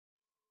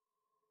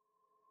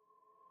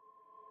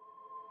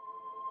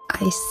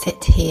I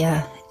sit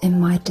here in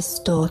my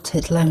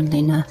distorted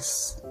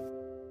loneliness.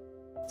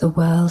 The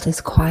world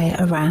is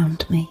quiet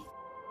around me,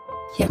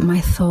 yet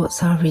my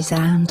thoughts are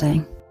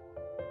resounding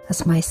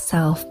as my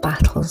self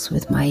battles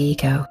with my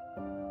ego.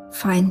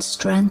 Find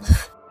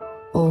strength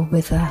or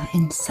wither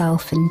in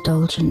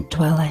self-indulgent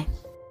dwelling.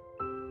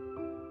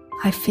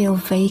 I feel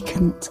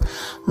vacant,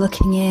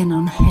 looking in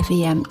on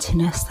heavy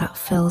emptiness that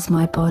fills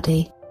my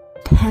body,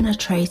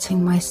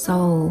 penetrating my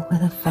soul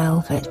with a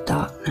velvet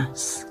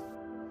darkness.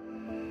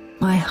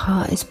 My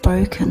heart is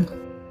broken,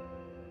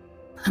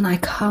 and I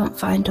can't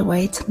find a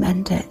way to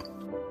mend it.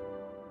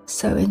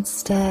 So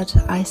instead,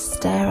 I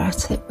stare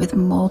at it with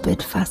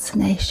morbid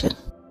fascination,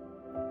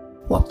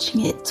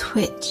 watching it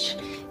twitch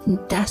in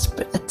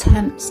desperate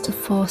attempts to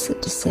force a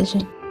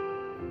decision.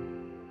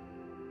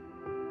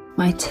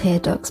 My tear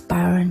ducts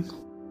barren,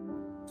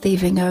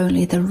 leaving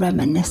only the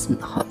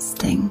reminiscent hot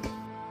sting.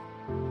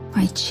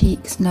 My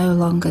cheeks no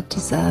longer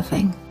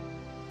deserving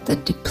the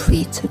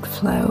depleted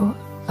flow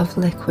of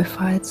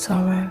liquefied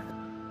sorrow.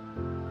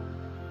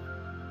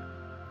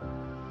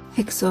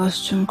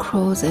 Exhaustion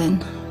crawls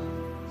in,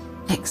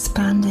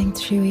 expanding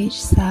through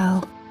each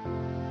cell,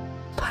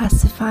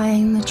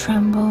 pacifying the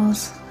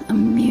trembles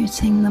and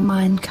muting the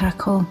mind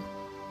cackle.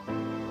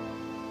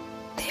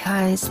 The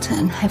eyes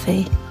turn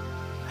heavy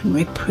and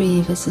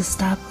reprieve is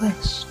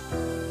established.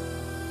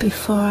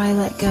 Before I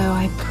let go,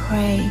 I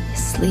pray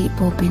sleep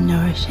will be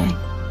nourishing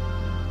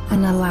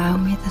and allow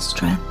me the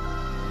strength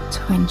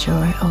to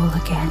endure it all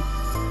again.